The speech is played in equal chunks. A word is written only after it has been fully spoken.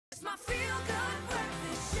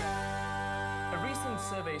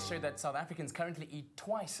surveys show that South Africans currently eat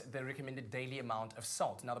twice the recommended daily amount of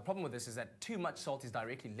salt. Now, the problem with this is that too much salt is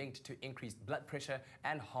directly linked to increased blood pressure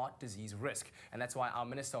and heart disease risk. And that's why our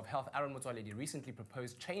Minister of Health, Motsoaledi, recently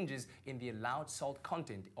proposed changes in the allowed salt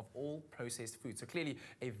content of all processed foods. So clearly,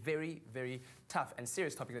 a very, very tough and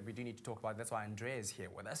serious topic that we do need to talk about. That's why Andrea is here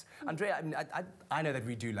with us. Andrea, I mean, I know that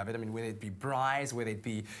we do love it. I mean, whether it be braais, whether it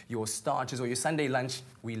be your starches or your Sunday lunch,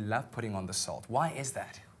 we love putting on the salt. Why is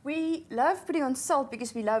that? We love putting on salt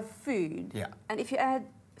because we love food. Yeah. And if you add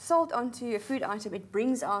salt onto a food item, it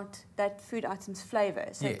brings out that food item's flavour.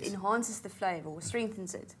 So yes. It enhances the flavour or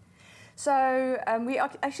strengthens it. So we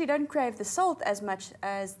actually don't crave the salt as much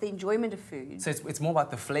as the enjoyment of food. So it's more about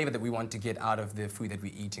the flavour that we want to get out of the food that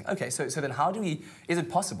we're eating. Okay, so then how do we, is it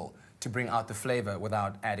possible to bring out the flavour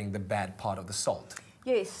without adding the bad part of the salt?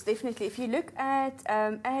 Yes, definitely. If you look at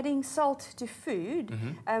adding salt to food,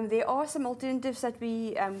 there are some alternatives that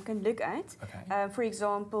we can look at. Okay. For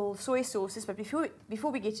example, soy sauces. But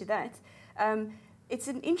before we get to that, it's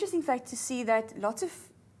an interesting fact to see that lots of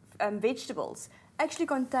vegetables actually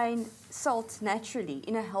contain salt naturally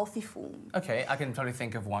in a healthy form. Okay, I can probably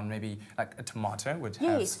think of one, maybe like a tomato, which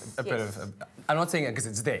yes, has a bit of... I'm not saying it because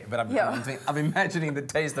it's there, but I'm imagining the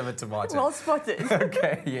taste of a tomato. Well spotted.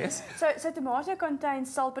 Okay, yes. So tomato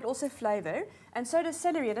contains salt but also flavour, and so does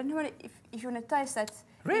celery. I don't know if you want to taste that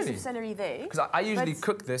piece of celery there. Because I usually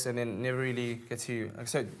cook this and then never really get to...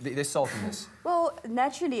 So there's salt in this? Well,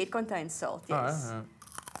 naturally it contains salt, yes.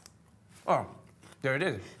 Oh. There it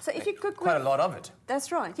is. So if you cook quite a lot of it.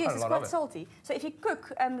 That's right. Yes, it's quite salty. So if you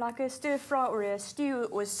cook like a stir fry or a stew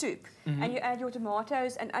or a soup, and you add your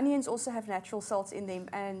tomatoes, and onions also have natural salts in them,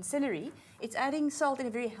 and celery, it's adding salt in a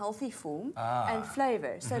very healthy form and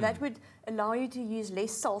flavour. So that would allow you to use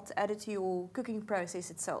less salt added to your cooking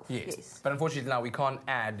process itself. Yes. But unfortunately now we can't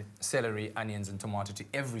add celery, onions and tomato to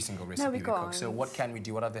every single recipe we cook. So what can we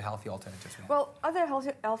do? What are the healthy alternatives? Well, other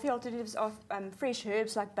healthy alternatives are fresh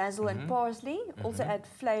herbs like basil and parsley, also add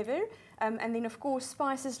flavour. And then, of course,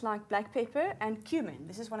 spices like black pepper and cumin.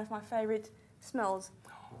 This is one of my favourite smells.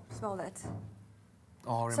 Smell that.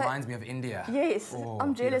 Oh, it reminds me of India. Yes, oh,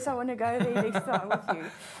 I'm jealous. I want to go there next time with you.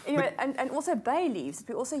 Anyway, and also bay leaves.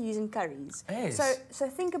 We also use in curries. Yes. So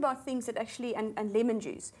think about things that actually, and lemon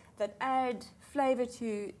juice, that add flavour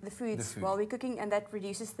to the foods while we're cooking, and that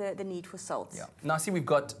reduces the need for salt. Yeah. Now, see, we've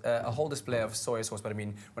got a whole display of soy sauce, but I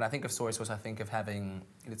mean, when I think of soy sauce, I think of having,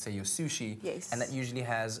 let's say, your sushi. Yes. And that usually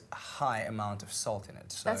has a high amount of salt in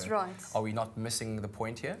it. So that's right. Are we not missing the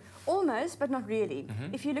point here? Almost, but not really.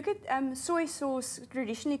 If you look at soy sauce,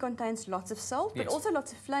 traditionally contains lots of salt, but also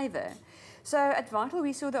lots of flavour. So at Vital,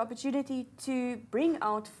 we saw the opportunity to bring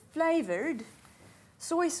out flavoured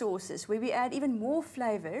soy sauces, where we add even more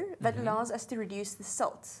flavour that allows us to reduce the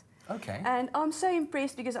salt. Okay. And I'm so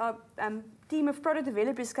impressed because our team of product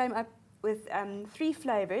developers came up with 3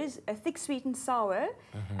 flavours, a thick, sweet and sour,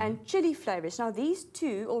 and chili flavours. Now, these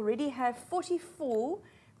two already have 44%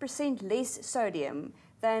 less sodium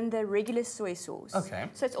than the regular soy sauce. Okay.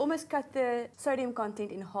 So it's almost cut the sodium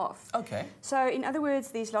content in half. Okay. So in other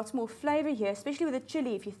words, there's lots more flavour here, especially with the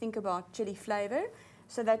chili, if you think about chili flavour.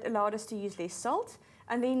 So that allowed us to use less salt.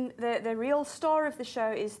 And then the real star of the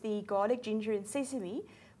show is the garlic, ginger and sesame,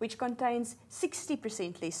 which contains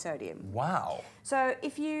 60% less sodium. Wow. So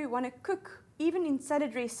if you want to cook, even in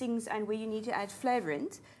salad dressings and where you need to add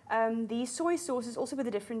flavourant, these soy sauces, also with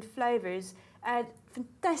the different flavours, add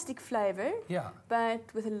fantastic flavour, but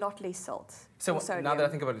with a lot less salt. So now that I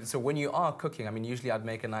think about it, so when you are cooking, I mean, usually I'd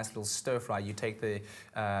make a nice little stir fry. You take the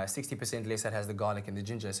 60% less that has the garlic and the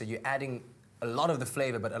ginger, so you're adding a lot of the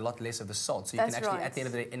flavour, but a lot less of the salt. So you can actually, at the end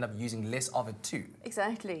of the day, end up using less of it too.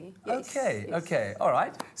 Exactly. Yes. Okay, okay, all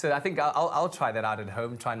right. So I think I'll try that out at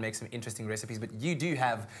home, try and make some interesting recipes. But you do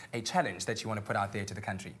have a challenge that you want to put out there to the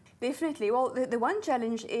country. Definitely. Well, the one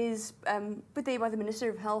challenge is put there by the Minister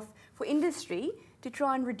of Health for industry to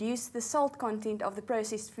try and reduce the salt content of the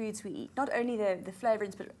processed foods we eat. Not only the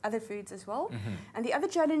flavourings, but other foods as well. And the other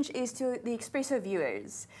challenge is to the Expresso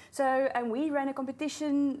viewers. So we ran a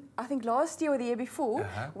competition, I think last year or the year before,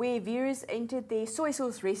 where viewers entered their soy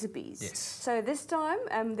sauce recipes. Yes. So this time,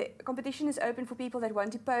 the competition is open for people that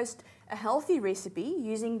want to post a healthy recipe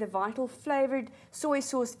using the Vital flavoured soy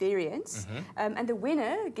sauce variants. And the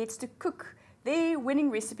winner gets to cook their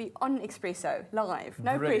winning recipe on Expresso, live.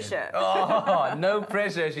 No pressure. Oh, no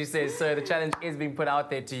pressure, she says. So the challenge is being put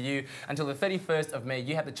out there to you. Until the 31st of May,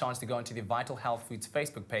 you have the chance to go onto the Vital Health Foods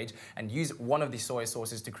Facebook page and use one of the soy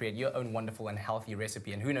sauces to create your own wonderful and healthy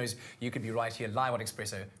recipe. And who knows, you could be right here live on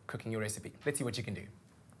Expresso cooking your recipe. Let's see what you can do.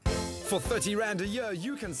 For 30 Rand a year,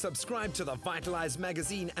 you can subscribe to the Vitalize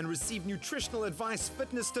magazine and receive nutritional advice,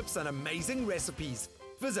 fitness tips and amazing recipes.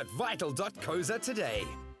 Visit vital.coza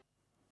today.